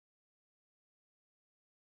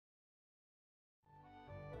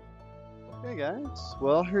Guys,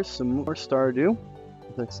 well, here's some more Stardew.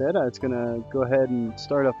 As I said, I was gonna go ahead and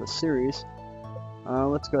start up a series.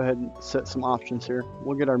 Let's go ahead and set some options here.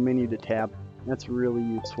 We'll get our menu to tab. That's really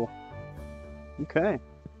useful. Okay.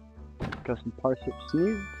 Got some parsnip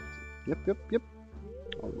seeds. Yep.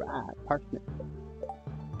 Alright, parsnip.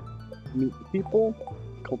 Meet the people.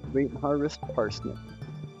 Cultivate and harvest parsnip.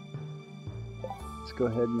 Let's go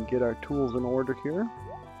ahead and get our tools in order here.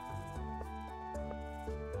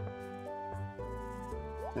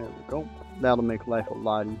 There we go. That'll make life a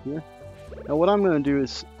lot easier. Now what I'm going to do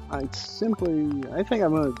is, I think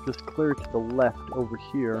I'm going to just clear to the left over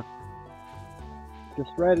here. Just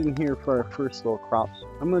right in here for our first little crops.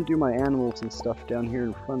 I'm going to do my animals and stuff down here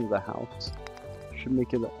in front of the house. Should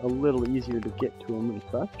make it a little easier to get to them and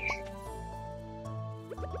such.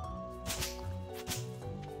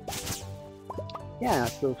 Yeah,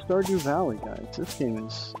 so Stardew Valley, guys. This game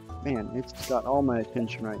is, man, it's got all my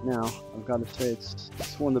attention right now. I've got to say, it's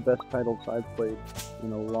one of the best titles I've played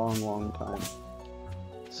in a long time.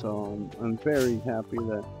 So I'm very happy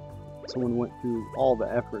that someone went through all the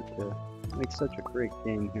effort to make such a great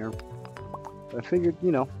game here. I figured,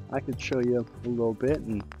 you know, I could show you a little bit,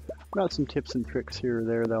 and I've got some tips and tricks here or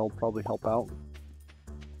there that'll probably help out.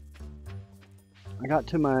 I got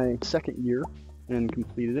to my second year and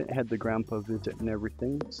completed it, had the grandpa visit and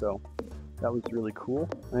everything, so that was really cool.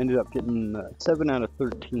 I ended up getting 7 out of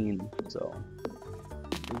 13, so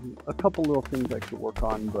a couple little things I could work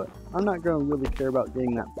on, but I'm not going to really care about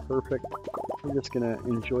getting that perfect. We're just going to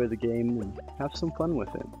enjoy the game and have some fun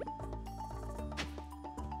with it.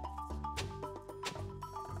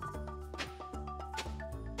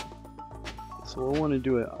 So we'll want to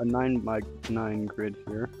do a 9x9 grid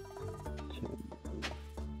here.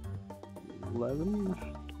 11,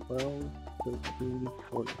 12, 13,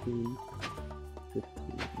 14, 15.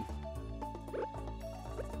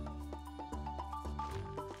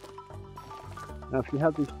 Now if you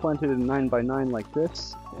have these planted in 9x9 like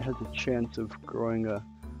this, it has a chance of growing a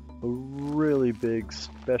really big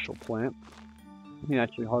special plant. You can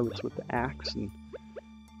actually harvest with the axe, and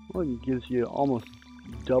well, it gives you almost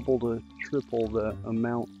double to triple the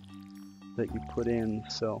amount that you put in.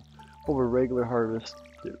 So over regular harvest,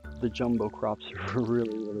 the jumbo crops are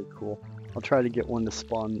really cool. I'll try to get one to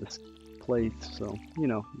spawn this place so, you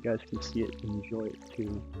know, you guys can see it and enjoy it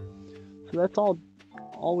too. So that's all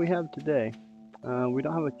we have today. We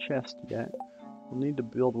don't have a chest yet. We'll need to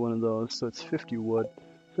build one of those, so it's 50 wood.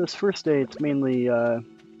 So this first day, it's mainly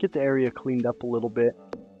get the area cleaned up a little bit,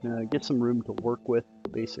 get some room to work with,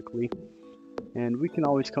 basically. And we can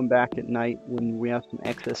always come back at night when we have some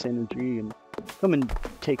excess energy and come and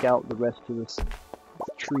take out the rest of this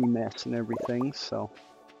tree mess and everything. So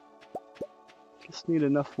just need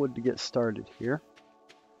enough wood to get started here.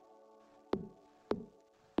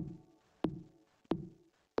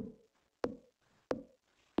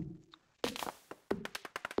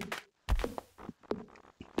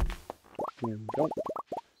 There we go.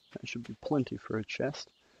 That should be plenty for a chest.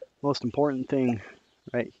 Most important thing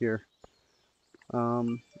right here.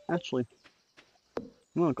 Actually,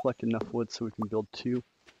 I'm going to collect enough wood so we can build 2. I'm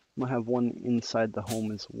going to have one inside the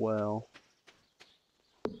home as well.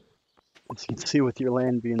 As you can see, with your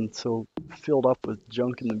land being so filled up with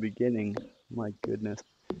junk in the beginning, my goodness.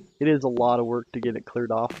 It is a lot of work to get it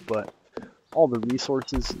cleared off, but all the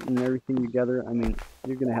resources and everything together, I mean,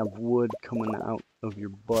 you're going to have wood coming out of your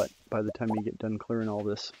butt by the time you get done clearing all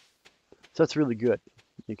this. So that's really good.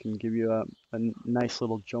 It can give you a nice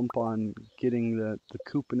little jump on getting the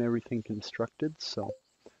coop and everything constructed, so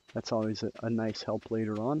that's always a nice help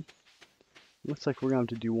later on. Looks like we're going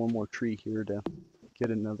to have to do one more tree here to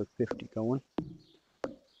get another 50 going.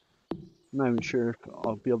 I'm not even sure if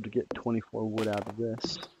I'll be able to get 24 wood out of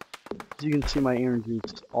this. As you can see, my energy's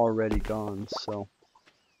already gone, so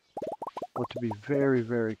we'll have to be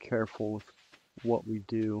very careful with what we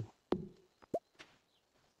do.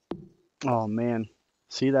 Oh man.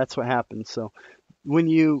 See, that's what happens. So when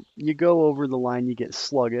you go over the line, you get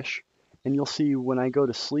sluggish, and you'll see when I go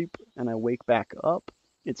to sleep and I wake back up,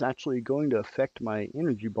 it's actually going to affect my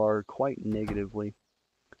energy bar quite negatively.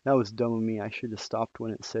 That was dumb of me. I should have stopped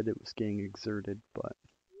when it said it was getting exerted, but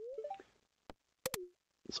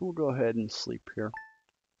so we'll go ahead and sleep here.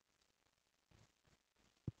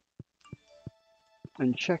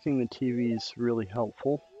 And checking the TV is really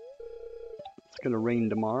helpful. It's going to rain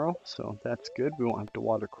tomorrow, so that's good. We won't have to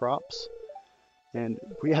water crops. And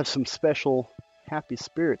we have some special happy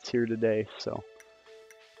spirits here today, so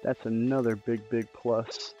that's another big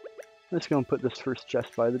plus. I'm just going to put this first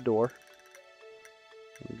chest by the door.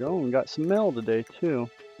 There we go. We got some mail today, too.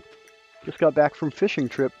 Just got back from fishing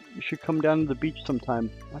trip. You should come down to the beach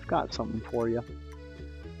sometime. I've got something for you.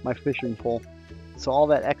 My fishing pole. So all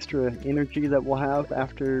that extra energy that we'll have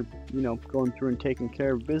after, you know, going through and taking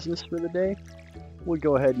care of business for the day, we'll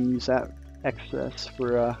go ahead and use that excess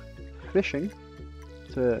for fishing.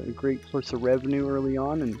 It's a great source of revenue early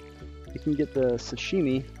on, and you can get the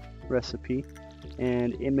sashimi recipe,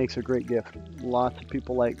 and it makes a great gift. Lots of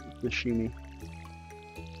people like sashimi.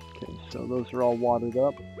 Okay, so those are all watered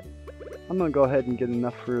up. I'm gonna go ahead and get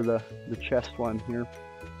enough for the chest while I'm here,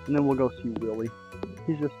 and then we'll go see Willie.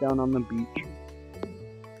 He's just down on the beach.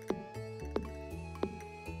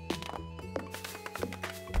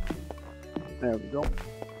 There we go.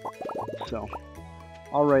 So,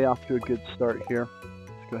 already off to a good start here.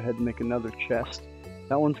 Let's go ahead and make another chest.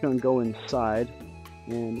 That one's going to go inside.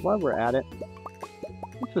 And while we're at it,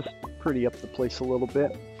 let's just pretty up the place a little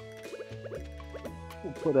bit.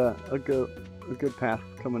 We'll put a good path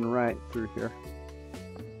coming right through here.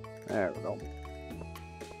 There we go.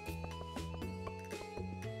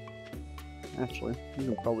 Actually, we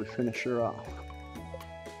can probably finish her off.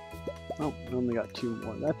 Oh, we only got 2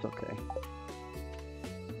 more. That's okay.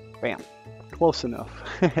 Bam. Close enough.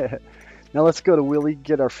 Now let's go to Willie,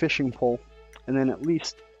 get our fishing pole, and then at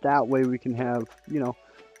least that way we can have, you know,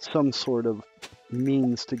 some sort of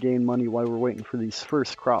means to gain money while we're waiting for these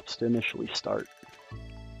first crops to initially start.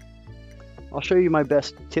 I'll show you my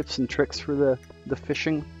best tips and tricks for the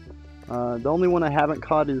fishing. The only one I haven't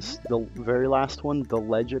caught is the very last one, the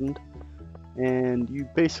legend. And you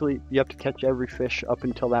have to catch every fish up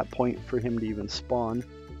until that point for him to even spawn.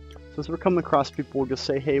 So as we're coming across people, we'll just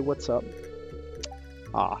say, hey, what's up?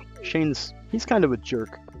 He's kind of a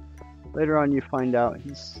jerk. Later on you find out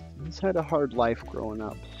he's had a hard life growing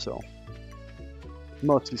up, so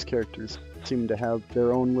most of these characters seem to have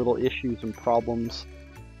their own little issues and problems.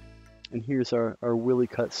 And here's our Willy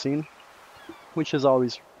cutscene, which is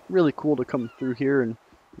always really cool to come through here and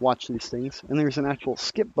watch these things. And there's an actual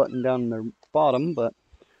skip button down in the bottom, but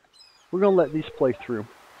we're gonna let these play through.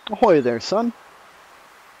 Ahoy there, son!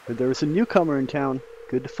 Heard there was a newcomer in town.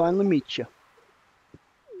 Good to finally meet you.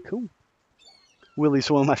 Cool. Willy's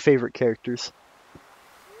one of my favorite characters.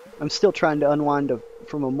 I'm still trying to unwind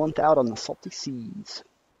from a month out on the salty seas.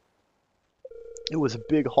 It was a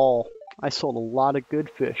big haul. I sold a lot of good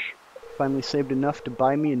fish. Finally saved enough to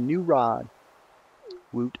buy me a new rod.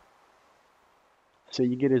 Woot. So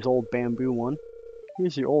you get his old bamboo one.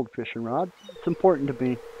 Here's your old fishing rod. It's important to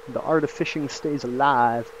me. The art of fishing stays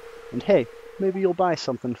alive. And hey, maybe you'll buy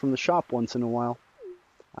something from the shop once in a while.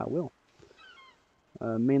 I will.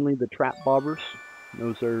 Mainly the trap bobbers.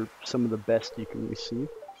 Those are some of the best you can receive.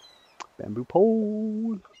 Bamboo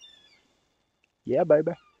pole. Yeah,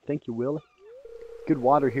 baby. Thank you, Willie. Good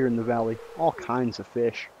water here in the valley. All kinds of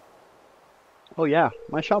fish. Oh yeah,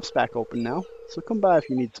 my shop's back open now, so come by if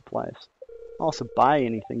you need supplies. I'll also buy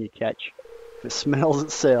anything you catch. If it smells,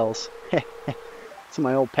 it sells. That's what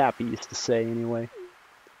my old pappy used to say anyway.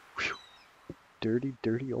 Whew. Dirty,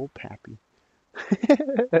 dirty old pappy.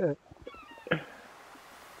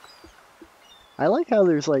 I like how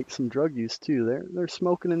there's like some drug use too. They're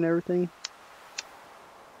smoking and everything.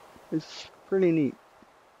 It's pretty neat.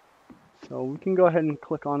 So we can go ahead and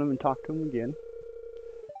click on them and talk to them again.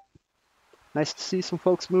 Nice to see some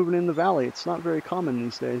folks moving in the valley. It's not very common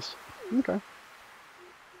these days. Okay.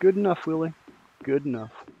 Good enough, Willie. Good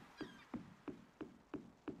enough.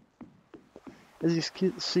 As you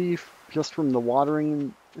can see, just from the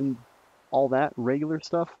watering and all that regular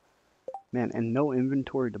stuff, man, and no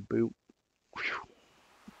inventory to boot. Whew.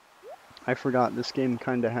 I forgot this game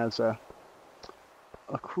kind of has a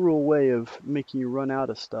cruel way of making you run out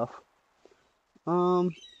of stuff.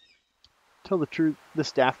 Tell the truth,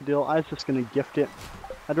 this daffodil, I was just going to gift it.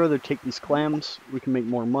 I'd rather take these clams. We can make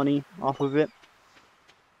more money off of it.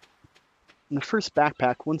 And the first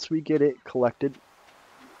backpack, once we get it collected,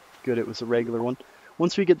 good, it was a regular one.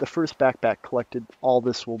 Once we get the first backpack collected, all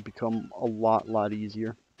this will become a lot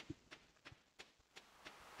easier.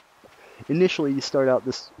 Initially, you start out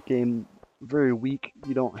this game very weak.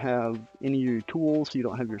 You don't have any of your tools. You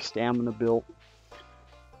don't have your stamina built.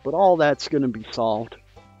 But all that's going to be solved.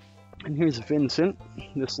 And here's Vincent,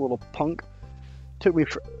 this little punk. Took me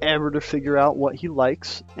forever to figure out what he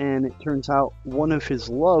likes, and it turns out one of his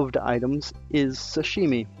loved items is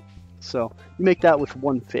sashimi. So you make that with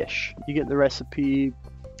one fish. You get the recipe.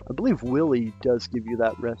 I believe Willie does give you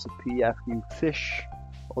that recipe after you fish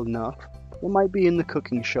enough. It might be in the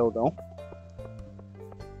cooking show though.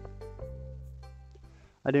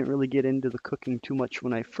 I didn't really get into the cooking too much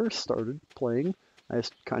when I first started playing. I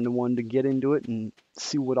just kind of wanted to get into it and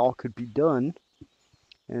see what all could be done.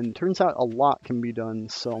 And it turns out a lot can be done,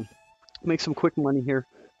 so Make some quick money here.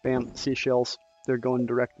 Bam, seashells. They're going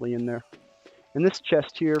directly in there. And this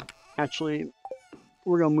chest here, actually,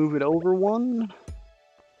 we're going to move it over one.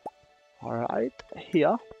 Alright,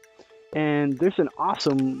 here. And there's an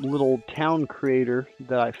awesome little town creator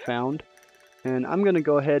that I found. And I'm going to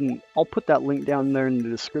go ahead and I'll put that link down there in the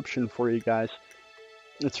description for you guys.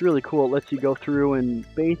 It's really cool. It lets you go through and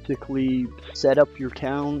basically set up your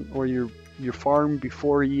town or your farm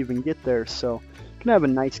before you even get there. So you can have a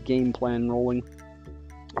nice game plan rolling.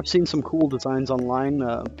 I've seen some cool designs online.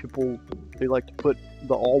 People, they like to put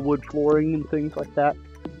the all wood flooring and things like that.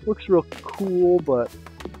 Looks real cool, but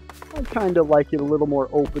I kind of like it a little more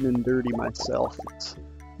open and dirty myself. It's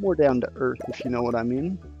more down to earth, if you know what I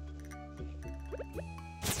mean.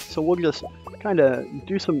 So we'll just kind of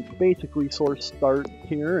do some basic resource start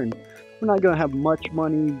here, and we're not going to have much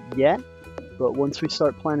money yet, but once we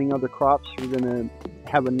start planting other crops, we're going to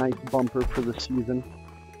have a nice bumper for the season.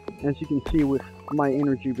 As you can see, with my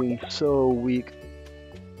energy being so weak,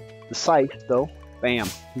 the scythe though, bam,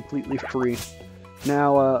 completely free.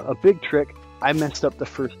 Now a big trick, I messed up the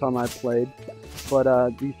first time I played,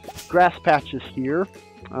 but these grass patches here,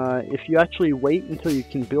 if you actually wait until you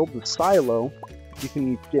can build the silo, you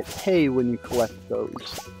can get hay when you collect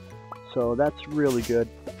those. So that's really good.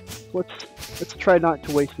 Let's try not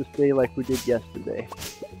to waste this day like we did yesterday.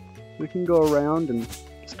 We can go around and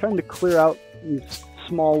just kind of clear out these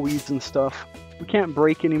small weeds and stuff. We can't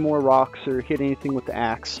break any more rocks or hit anything with the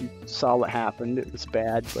axe. You saw what happened. It was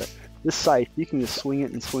bad, but this scythe, you can just swing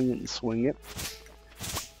it and swing it and swing it.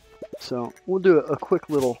 So we'll do a quick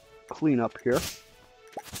little cleanup here,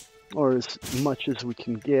 or as much as we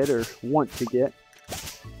can get or want to get.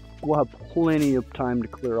 We'll have plenty of time to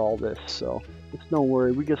clear all this, so it's no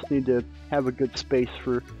worry. We just need to have a good space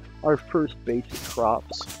for our first basic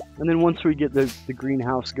crops. And then once we get the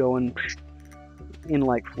greenhouse going, in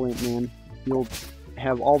like Flint, man, you'll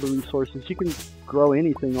have all the resources. You can grow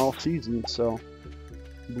anything all season, so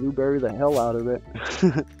blueberry the hell out of it.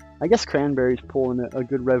 I guess cranberries pull in a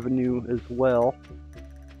good revenue as well.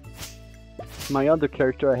 My other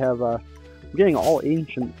character, I have I'm getting all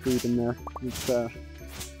ancient food in there. It's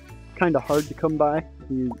kind of hard to come by.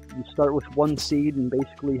 You start with one seed and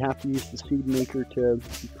basically have to use the seed maker to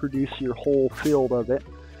produce your whole field of it.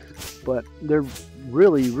 But they're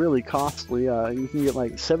really costly. You can get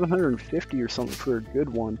like 750 or something for a good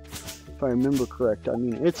one, if I remember correct. I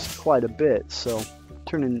mean, it's quite a bit. So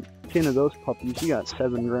turning 10 of those puppies, you got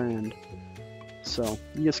 7 grand. So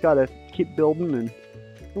you just gotta keep building and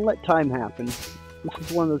let time happen. This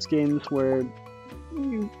is one of those games where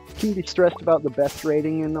you can be stressed about the best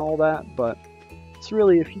rating and all that, but it's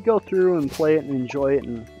really, if you go through and play it and enjoy it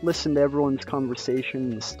and listen to everyone's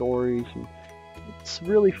conversation and stories, and it's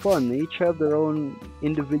really fun. They each have their own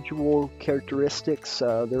individual characteristics,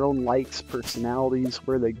 their own likes, personalities,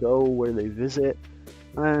 where they go, where they visit,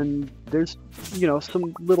 and there's, you know,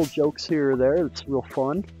 some little jokes here or there. It's real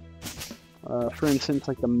fun. For instance,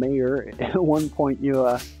 like the mayor, at one point you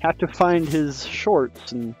have to find his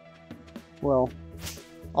shorts, and, well,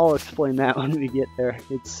 I'll explain that when we get there.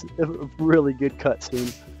 It's a really good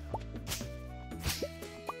cutscene.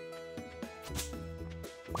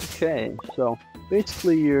 Okay, so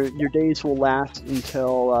basically your days will last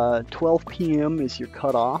until 12 p.m. is your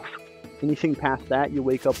cutoff. Anything past that, you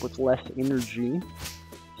wake up with less energy.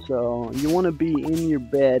 So you want to be in your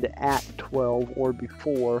bed at 12 or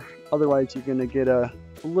before, otherwise you're going to get a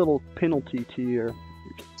little penalty to your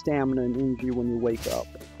stamina and energy when you wake up.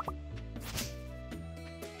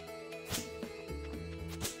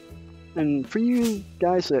 And for you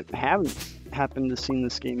guys that haven't happened to see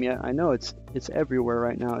this game yet, I know it's everywhere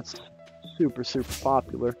right now. It's super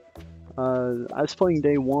popular. I was playing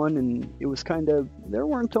day 1, and it was kind of, there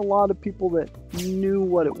weren't a lot of people that knew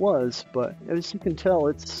what it was, but as you can tell,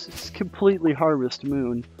 it's completely Harvest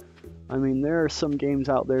Moon. I mean, there are some games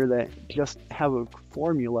out there that just have a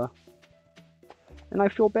formula, and I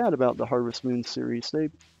feel bad about the Harvest Moon series.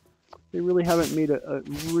 They really haven't made a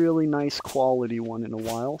really nice quality one in a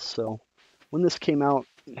while, so when this came out,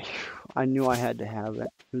 I knew I had to have it.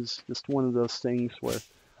 It was just one of those things where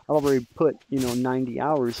I've already put, 90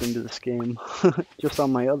 hours into this game just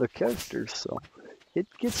on my other characters, so it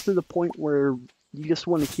gets to the point where you just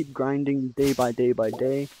want to keep grinding day by day by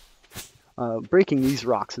day. Breaking these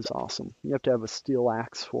rocks is awesome. You have to have a steel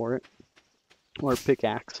axe for it, or a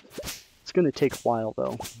pickaxe. It's going to take a while,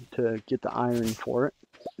 though, to get the iron for it.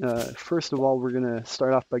 First of all, we're going to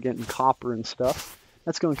start off by getting copper and stuff.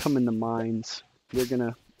 That's going to come in the mines. They're going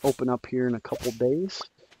to open up here in a couple days.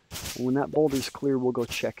 And when that boulder's clear, we'll go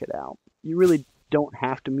check it out. You really don't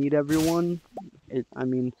have to meet everyone. I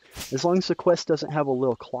mean, as long as the quest doesn't have a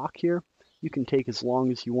little clock here, You can take as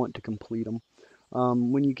long as you want to complete them.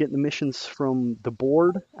 When you get the missions from the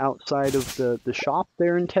board outside of the shop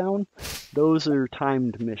there in town, those are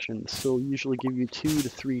timed missions. So usually give you 2 to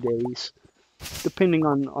 3 days, depending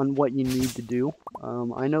on what you need to do.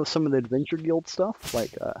 I know some of the Adventure Guild stuff,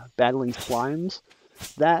 like battling slimes,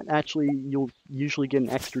 that actually you'll usually get an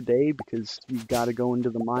extra day because you've got to go into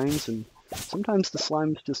the mines, and sometimes the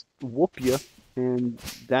slimes just whoop you, and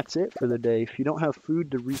that's it for the day. If you don't have food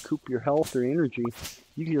to recoup your health or energy,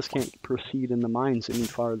 you just can't proceed in the mines any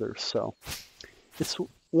farther. So it's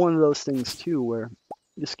one of those things too where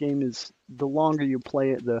this game is, the longer you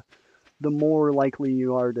play it, the more likely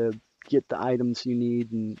you are to get the items you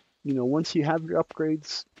need, and once you have your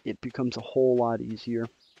upgrades, it becomes a whole lot easier.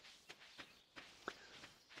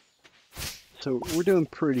 So we're doing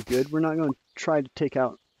pretty good. We're not going to try to take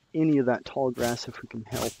out any of that tall grass if we can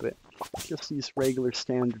help it. Just these regular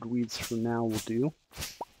standard weeds for now will do.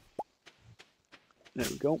 There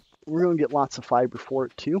we go. We're going to get lots of fiber for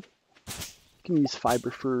it too. You can use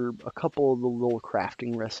fiber for a couple of the little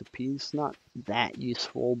crafting recipes. Not that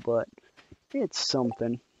useful, but it's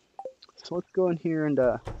something. So let's go in here and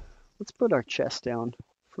let's put our chest down.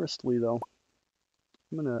 Firstly though,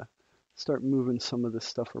 I'm going to start moving some of this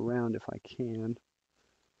stuff around if I can.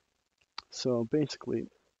 So basically,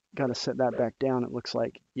 got to set that back down. It looks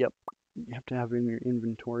like, yep, you have to have it in your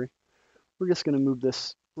inventory. We're just going to move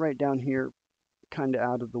this right down here, kind of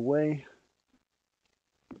out of the way.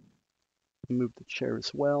 Move the chair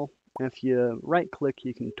as well. And if you right click,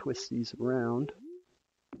 you can twist these around.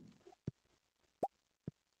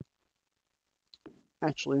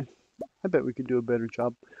 Actually, I bet we could do a better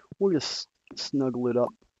job. We'll just snuggle it up.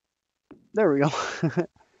 There we go.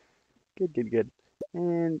 Good, good, good.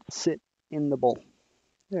 And sit in the bowl.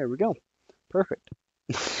 There we go. Perfect.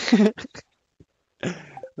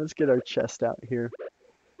 Let's get our chest out here.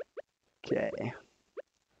 Okay.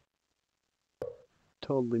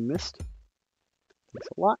 Totally missed. Thanks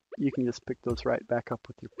a lot. You can just pick those right back up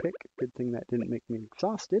with your pick. Good thing that didn't make me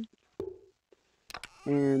exhausted.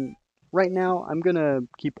 And right now, I'm going to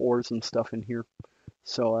keep ores and stuff in here.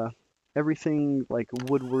 So, everything like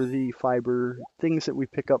woodworthy, fiber, things that we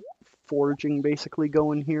pick up foraging basically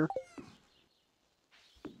go in here.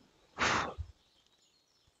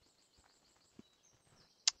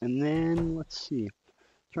 And then, let's see.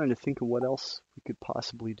 Trying to think of what else we could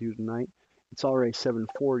possibly do tonight. It's already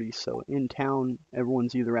 7:40, so in town,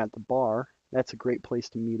 everyone's either at the bar. That's a great place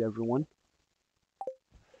to meet everyone.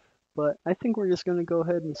 But I think we're just going to go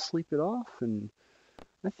ahead and sleep it off, and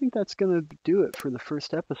I think that's going to do it for the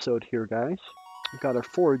first episode here, guys. We've got our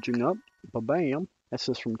foraging up. Ba-bam. That's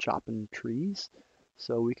just from chopping trees.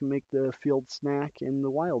 So we can make the field snack and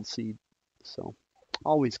the wild seed. So,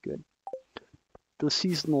 always good. The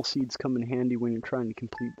seasonal seeds come in handy when you're trying to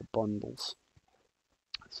complete the bundles.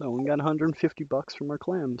 So we got 150 bucks from our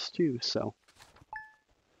clams too, so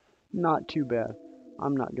not too bad.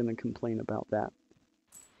 I'm not going to complain about that.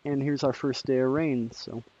 And here's our first day of rain,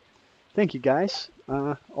 so thank you guys.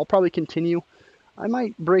 I'll probably continue. I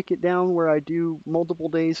might break it down where I do multiple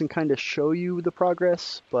days and kind of show you the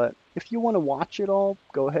progress, but if you want to watch it all,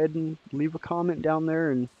 go ahead and leave a comment down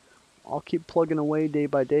there and I'll keep plugging away day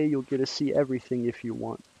by day. You'll get to see everything if you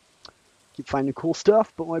want. Keep finding cool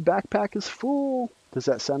stuff, but my backpack is full. Does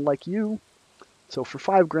that sound like you? So for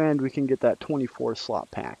 $5 grand, we can get that 24 slot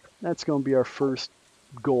pack. That's going to be our first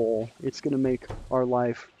goal. It's going to make our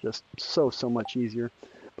life just so much easier.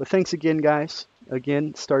 But thanks again, guys.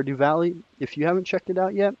 Again, Stardew Valley. If you haven't checked it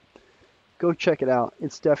out yet, go check it out.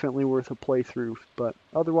 It's definitely worth a playthrough. But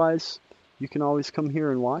otherwise, you can always come here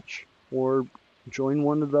and watch or join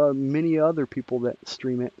one of the many other people that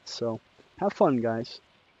stream it. So have fun, guys.